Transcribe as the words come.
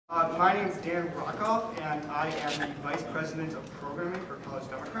My name is Dan Rockoff, and I am the Vice President of Programming for College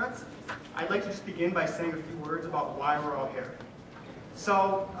Democrats. I'd like to just begin by saying a few words about why we're all here.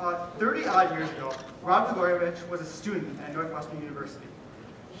 So, 30-odd years ago, Rob Blagojevich was a student at Northwestern University.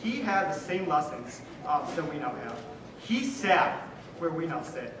 He had the same lessons that we now have. He sat where we now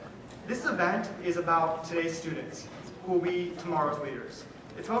sit. This event is about today's students, who will be tomorrow's leaders.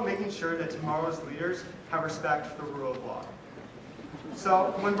 It's about making sure that tomorrow's leaders have respect for the rule of law.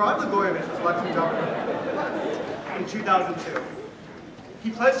 So, when Rod Blagojevich was elected governor in 2002,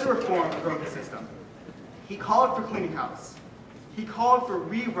 he pledged to reform the voting system. He called for cleaning house. He called for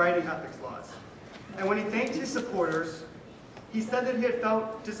rewriting ethics laws. And when he thanked his supporters, he said that he had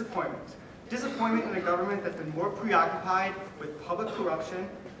felt disappointment. Disappointment in a government that's been more preoccupied with public corruption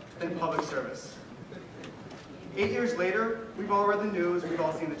than public service. 8 years later, we've all read the news, we've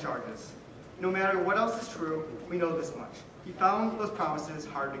all seen the charges. No matter what else is true, we know this much. He found those promises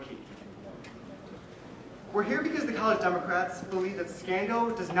hard to keep. We're here because the College Democrats believe that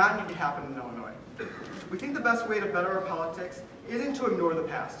scandal does not need to happen in Illinois. We think the best way to better our politics isn't to ignore the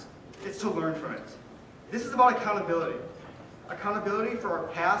past, it's to learn from it. This is about accountability. Accountability for our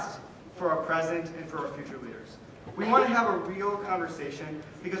past, for our present, and for our future leaders. We want to have a real conversation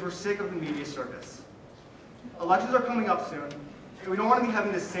because we're sick of the media circus. Elections are coming up soon, and we don't want to be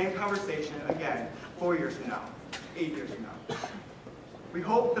having this same conversation again 4 years from now, 8 years from now. We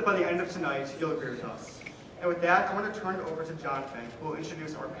hope that by the end of tonight, you'll agree with us. And with that, I want to turn it over to John Fein, who will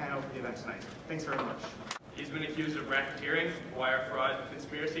introduce our panel for the event tonight. Thanks very much. He's been accused of racketeering, wire fraud,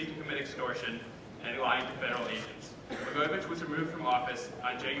 conspiracy to commit extortion, and lying to federal agents. Blagojevich was removed from office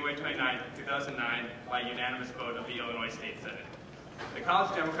on January 29, 2009 by unanimous vote of the Illinois State Senate. The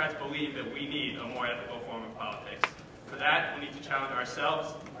College Democrats believe that we need a more ethical form of politics. For that, we need to challenge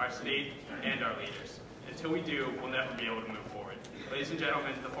ourselves, our state, and our leaders. Until we do, we'll never be able to move forward. Ladies and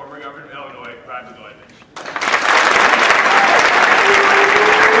gentlemen, the former governor of Illinois, Rod Blagojevich.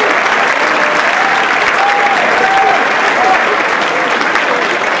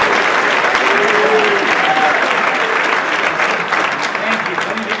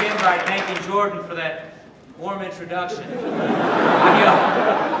 Thanking Jordan for that warm introduction.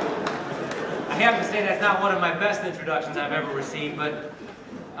 I have to say that's not one of my best introductions I've ever received, but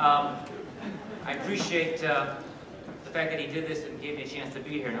I appreciate the fact that he did this and gave me a chance to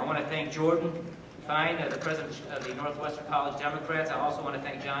be here. And I want to thank Jordan Fein, the president of the Northwestern College Democrats. I also want to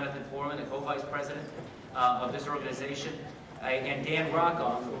thank Jonathan Foreman, the co-vice president of this organization, and Dan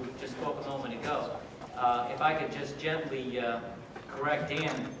Rockoff, who just spoke a moment ago. If I could just gently correct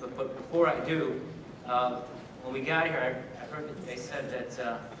Dan, but before I do, when we got here, I heard that they said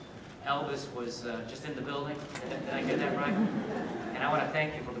that Elvis was just in the building. Did I get that right? And I want to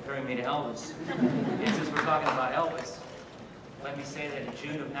thank you for comparing me to Elvis. And since we're talking about Elvis, let me say that in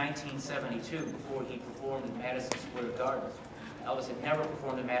June of 1972, before he performed in Madison Square Garden, Elvis had never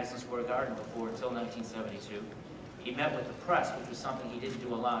performed in Madison Square Garden before until 1972. He met with the press, which was something he didn't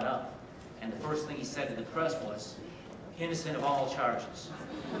do a lot of. And the first thing he said to the press was, "Innocent of all charges."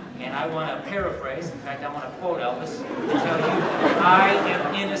 And I want to paraphrase, in fact, I want to quote Elvis, to tell you, I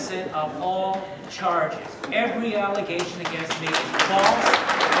am innocent of all charges. Every allegation against me is false,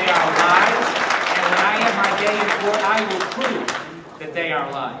 they are lies, and when I have my day in court, I will prove that they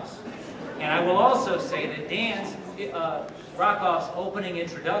are lies. And I will also say that Dan's, Rockoff's opening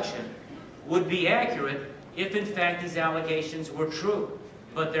introduction would be accurate if, in fact, these allegations were true,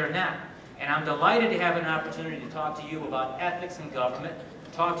 but they're not. And I'm delighted to have an opportunity to talk to you about ethics in government,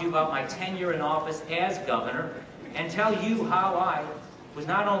 talk to you about my tenure in office as governor, and tell you how I was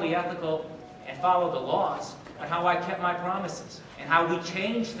not only ethical and followed the laws, but how I kept my promises, and how we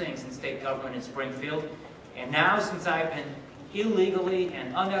changed things in state government in Springfield. And now, since I've been illegally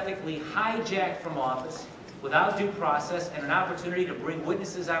and unethically hijacked from office, without due process and an opportunity to bring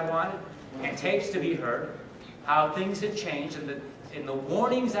witnesses I wanted, and tapes to be heard, how things have changed, and the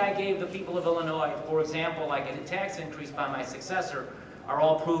warnings I gave the people of Illinois, for example, like a tax increase by my successor, are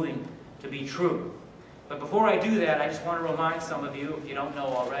all proving to be true. But before I do that, I just want to remind some of you, if you don't know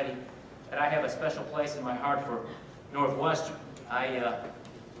already, that I have a special place in my heart for Northwestern. I'm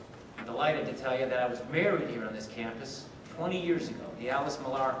delighted to tell you that I was married here on this campus 20 years ago, the Alice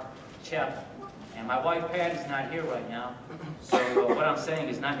Millar Chapel. And my wife Patty's not here right now, so what I'm saying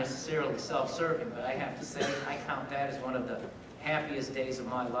is not necessarily self-serving, but I have to say I count that as one of the happiest days of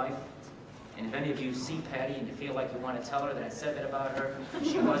my life. And if any of you see Patty and you feel like you want to tell her that I said that about her,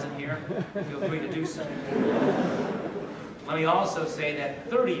 she wasn't here, feel free to do so. Let me also say that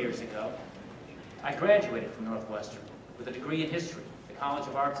 30 years ago, I graduated from Northwestern with a degree in history, the College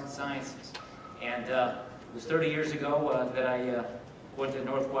of Arts and Sciences. And it was 30 years ago that I went to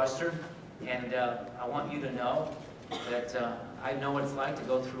Northwestern, and I want you to know that I know what it's like to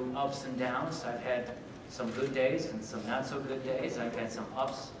go through ups and downs. I've had some good days and some not so good days. I've had some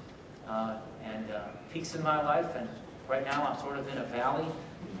ups and peaks in my life, and right now I'm sort of in a valley.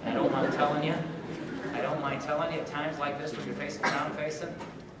 I don't mind telling you. I don't mind telling you, at times like this when you're facing what I'm facing,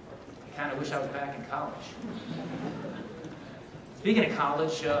 I kind of wish I was back in college. Speaking of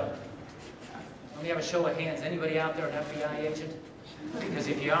college, let me have a show of hands. Anybody out there an FBI agent? Because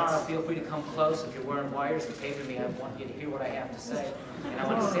if you are, feel free to come close. If you're wearing wires and taping me, I want you to hear what I have to say. And I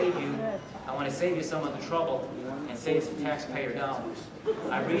want to save you some of the trouble and save some taxpayer dollars.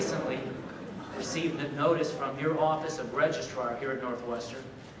 I recently received a notice from your office of registrar here at Northwestern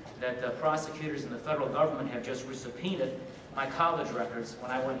that the prosecutors in the federal government have just subpoenaed my college records when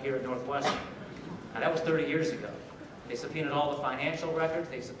I went here at Northwestern. Now that was 30 years ago. They subpoenaed all the financial records.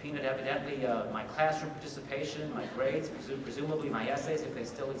 They subpoenaed evidently my classroom participation, my grades, presumably my essays if they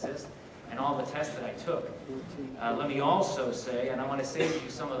still exist, and all the tests that I took. Let me also say, and I want to save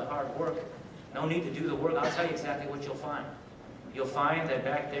you some of the hard work, no need to do the work. I'll tell you exactly what you'll find. You'll find that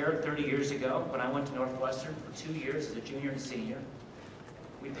back there 30 years ago, when I went to Northwestern for 2 years as a junior and senior,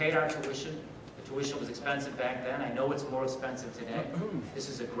 we paid our tuition. The tuition was expensive back then. I know it's more expensive today. This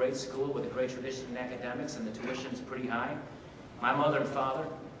is a great school with a great tradition in academics, and the tuition is pretty high. My mother and father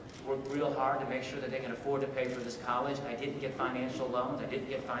worked real hard to make sure that they can afford to pay for this college. I didn't get financial loans. I didn't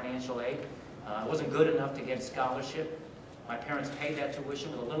get financial aid. I wasn't good enough to get a scholarship. My parents paid that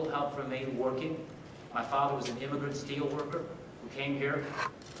tuition with a little help from me working. My father was an immigrant steel worker who came here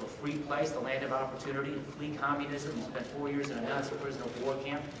to a free place, the land of opportunity, to flee communism. He spent 4 years in a Nazi prisoner of war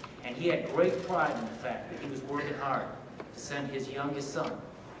camp. And he had great pride in the fact that he was working hard to send his youngest son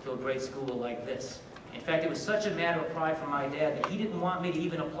to a great school like this. In fact, it was such a matter of pride for my dad that he didn't want me to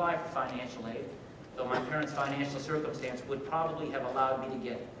even apply for financial aid, though my parents' financial circumstance would probably have allowed me to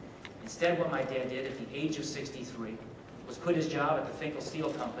get it. Instead, what my dad did at the age of 63 was quit his job at the Finkel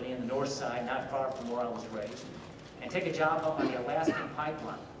Steel Company in the north side, not far from where I was raised, and take a job up on the Alaskan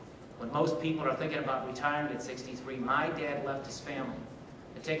pipeline. When most people are thinking about retiring at 63, my dad left his family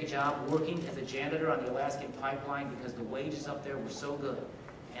to take a job working as a janitor on the Alaskan pipeline because the wages up there were so good.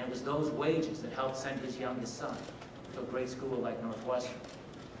 And it was those wages that helped send his youngest son to a great school like Northwestern.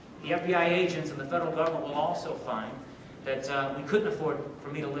 The FBI agents and the federal government will also find that we couldn't afford for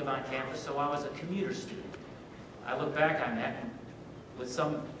me to live on campus, so I was a commuter student. I look back on that with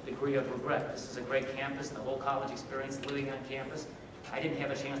some degree of regret. This is a great campus, the whole college experience, living on campus. I didn't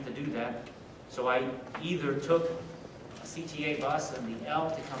have a chance to do that, so I either took a CTA bus and the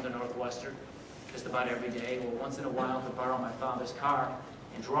L to come to Northwestern just about every day, or once in a while to borrow my father's car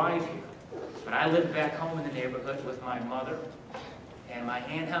and drive here. But I lived back home in the neighborhood with my mother and my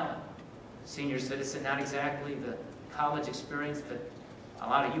Aunt Helen, senior citizen, not exactly the college experience that a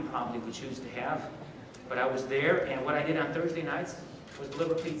lot of you probably would choose to have. But I was there, and what I did on Thursday nights was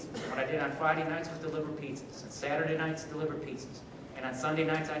deliver pizzas. What I did on Friday nights was deliver pizzas. And Saturday nights, deliver pizzas. And on Sunday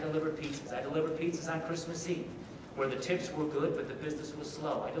nights, I delivered pizzas. I delivered pizzas on Christmas Eve, where the tips were good, but the business was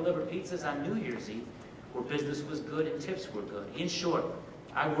slow. I delivered pizzas on New Year's Eve, where business was good and tips were good. In short,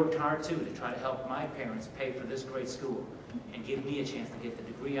 I worked hard, too, to try to help my parents pay for this great school and give me a chance to get the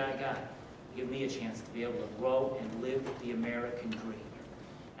degree I got, give me a chance to be able to grow and live the American dream.